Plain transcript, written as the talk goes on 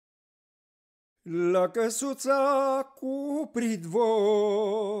La căsuța cu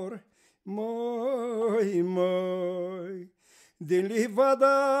pridvor, măi, măi, din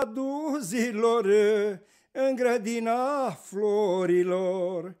livada duzilor, în grădina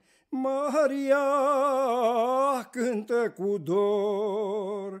florilor, Maria cântă cu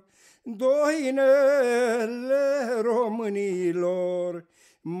dor, doinele românilor.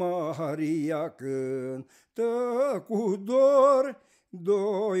 Maria cântă cu dor,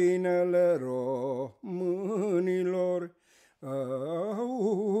 doinele românilor.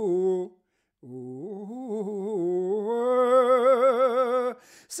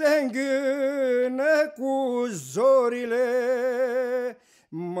 Se îngână cu zorile,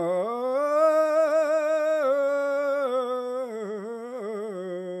 măi,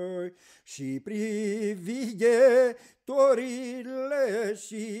 și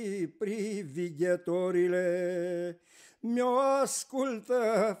privighetorile, mi-o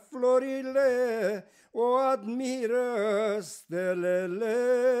ascultă florile, o admiră stelele,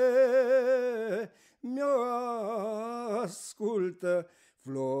 mi-o ascultă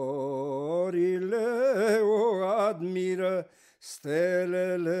florile, o admiră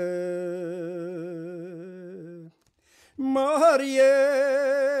stelele. Marie,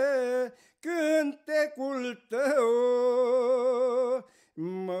 cântecul tău,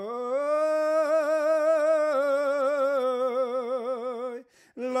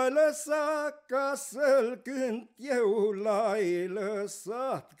 l-ai lăsat ca să-l cânt eu, l-ai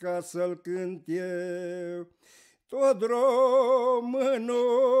lăsat ca să-l cânt eu. Tot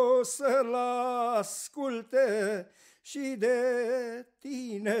românul să-l asculte și de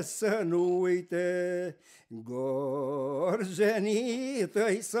tine să nu uite. Gorjenii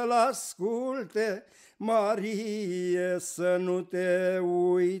tăi să-l asculte, Marie să nu te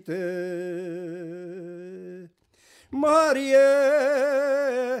uite. Marie,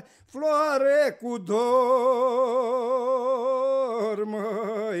 floare cu dor,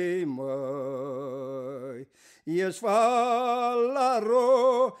 măi, măi, ești fala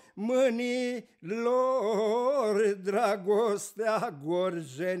românilor, dragostea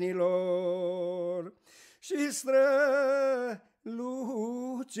gorjenilor. Și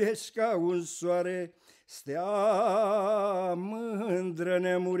strălucești ca un soare, stea mândră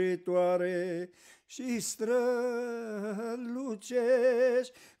nemuritoare. Și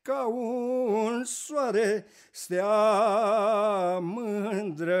strălucești ca un soare, stea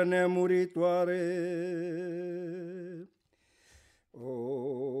mândră nemuritoare.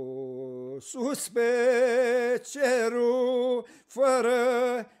 O, sus pe cerul fără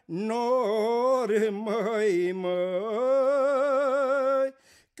nori, măi, măi,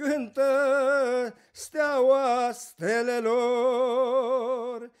 cântă steaua stelelor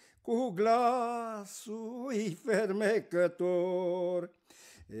cu glasul fermecător.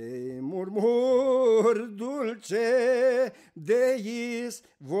 Ei, murmur dulce de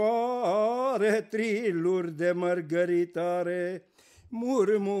izvoare, triluri de mărgăritare.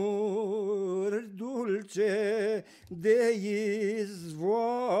 Murmur dulce de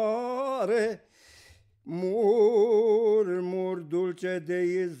izvoare, murmur dulce de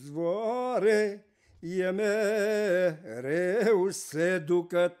izvoare, e mereu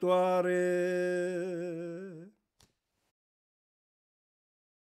seducătoare.